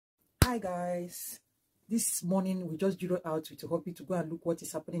Hi guys, this morning we just drew out with Hoppy to go and look what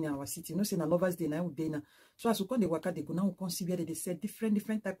is happening in our city. You know, saying a Lovers Day now day now. So as we come the waka, they go now come see where they said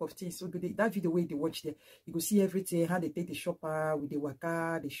different type of things. So that video where they watch there, you go see everything, how they take the shopper with the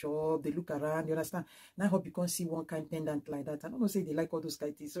waka, the shop, they look around, you understand? Now I hope you can see one kind pendant like that. I don't know, say they like all those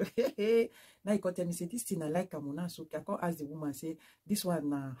kind of things. So now you can tell me, say this thing I like Amuna. So I can ask the woman, say this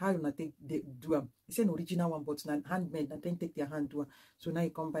one how you take do them. It's an original one, but not handmade, and then take their hand do. So now you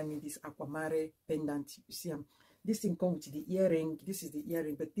come buy me this aquamare pendant. You see, this thing comes with the earring. This is the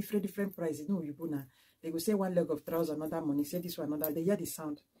earring, but different prices. No, you bona. They go say one leg of trouser, another money. Say this one, another. They hear the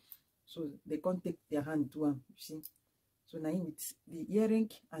sound, so they can't take their hand to them. You see. So now with the earring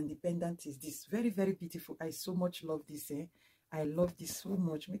and the pendant is this very beautiful. I so much love this. I love this so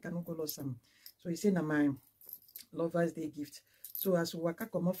much. Make I no go lost some. So you say now my Lovers Day gift. So as we waka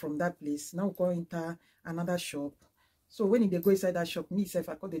come up from that place, now we go enter another shop. So when they go inside that shop, me self,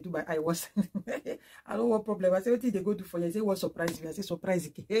 I call they do by I was I don't want problem. I say, what did they go do for you? I say, what surprise me? I say, surprise.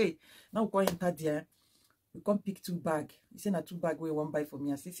 Hey, now we go enter there. We come pick 2 bags. He say na 2 bags we won't buy for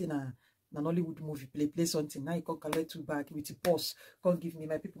me. I say na Nollywood movie play something. Now you come collect 2 bags with the purse. Come give me.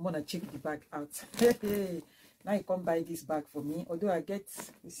 My people wanna check the bag out. Hey, now you come buy this bag for me. Although I get,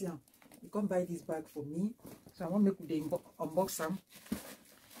 you see, you come buy this bag for me. So I want to make the unbox them.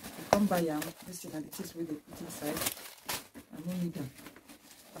 You come buy them. This thing and the things where they put inside. I don't need them.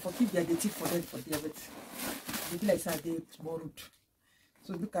 I forgive their tip for them for there, but they be like they borrowed.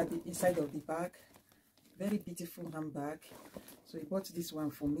 So look at the inside of the bag. Very beautiful handbag. So he bought this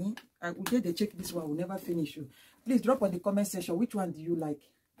one for me. I will get the check this one. Will never finish you. Please drop on the comment section which one do you like.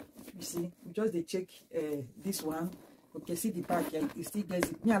 You see, we just they check this one. Okay, see the bag. Yeah, you still gets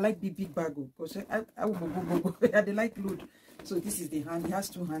it. Me, I like big bag because I will go. I they like load. So this is the hand. It has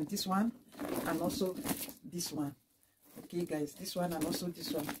 2 hands. This one and also this one. Okay, guys, this one and also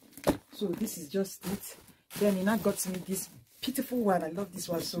this one. So this is just it. Then he now got me this beautiful one. I love this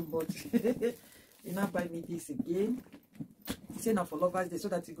one so much. He now buy me this again. He say now for Lovers Day so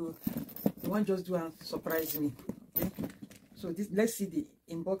that he won't just do and surprise me. Okay. So this, let's see the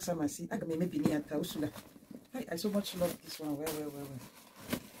inbox. I see. I can maybe near Tausula. I so much love this one. Well.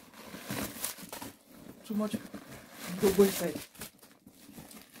 Too much. Go inside.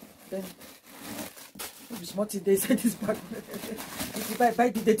 Then small thing they say this bag. If you buy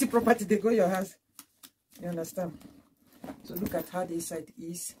the dirty property, they go your house. You understand? So look at how the inside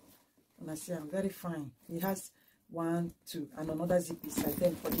is. And I see I'm very fine. It has 1, 2, and another zip inside.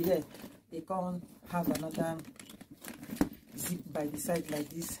 Then for the hair, they can't have another zip by the side like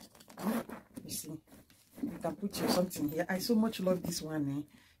this. You see, you can put your something here. I so much love this one.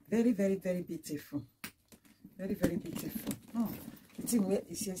 Very beautiful. Very beautiful. Oh. The thing where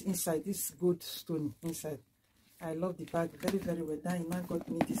it says inside, this gold stone inside. I love the bag very well. Then man got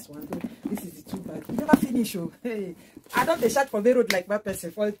me this one. This is the 2 bags. You never finish. Oh. Hey, I don't they shot for the road like my person.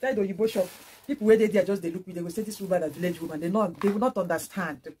 For the time you go shop, people where they are just they look me, they will say this woman a village woman. They will not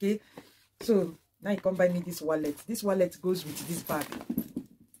understand. Okay. So now you come buy me this wallet. This wallet goes with this bag.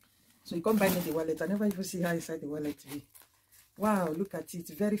 So you come buy me the wallet. I never even see how inside the wallet be. Wow, look at it.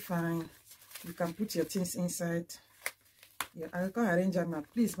 Very fine. You can put your things inside. Yeah, I can arrange them now.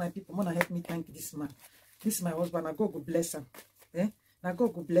 Please, my people, wanna help me thank this man. This is my husband. I God go bless him. Now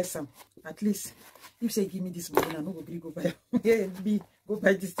God go bless him. At least, if say give me this money, I no go buy. Yeah, me go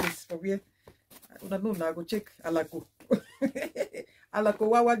buy this things for where. I know now. Go check Alako. Alako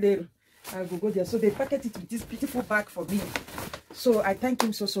wawa there. I go there. So they packet it with this beautiful bag for me. So I thank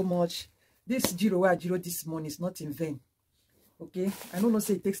him so much. This zero this money is not in vain. Okay, I don't know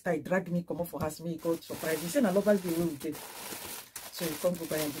say it takes time. Drag me, come up for us, me go surprise me. Say na Lovers Day we will take. So you can't go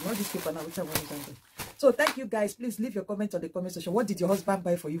buy and do not this paper now. Which I want to do. So thank you guys. Please leave your comment on the comment section. What did your husband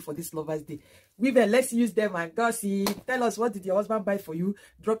buy for you for this Lovers Day? Women, let's use them and gossip. Tell us what did your husband buy for you.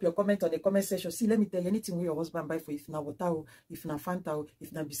 Drop your comment on the comment section. See, let me tell you anything where your husband buy for you. If na water, if na Fanta,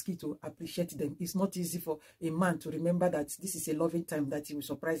 if na biscuit, appreciate them. It's not easy for a man to remember that this is a loving time that he will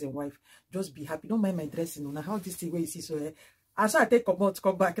surprise a wife. Just be happy. Don't mind my dressing. Now how this thing where you see so. As I take come out,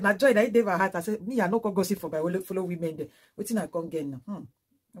 come back, and I join. I never had. I said, me, I no go gossip for my fellow women. There, waiting I come get now.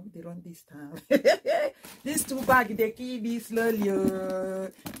 How they run this time? These 2 bags, they kill me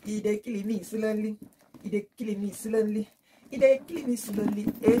slowly. They kill me slowly. They kill me slowly. They kill me slowly.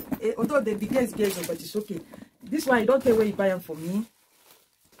 Although the biggest girls, but it's okay. This one, you don't tell where you buy them for me.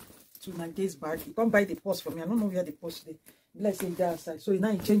 To my case bag, you can't buy the purse for me. I don't know where the purse is. Let's say that outside. So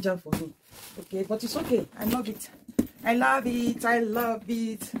now you change them for me. Okay, but it's okay. I love it. I love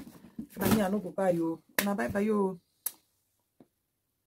it. For me, I no go buy you. And I buy you.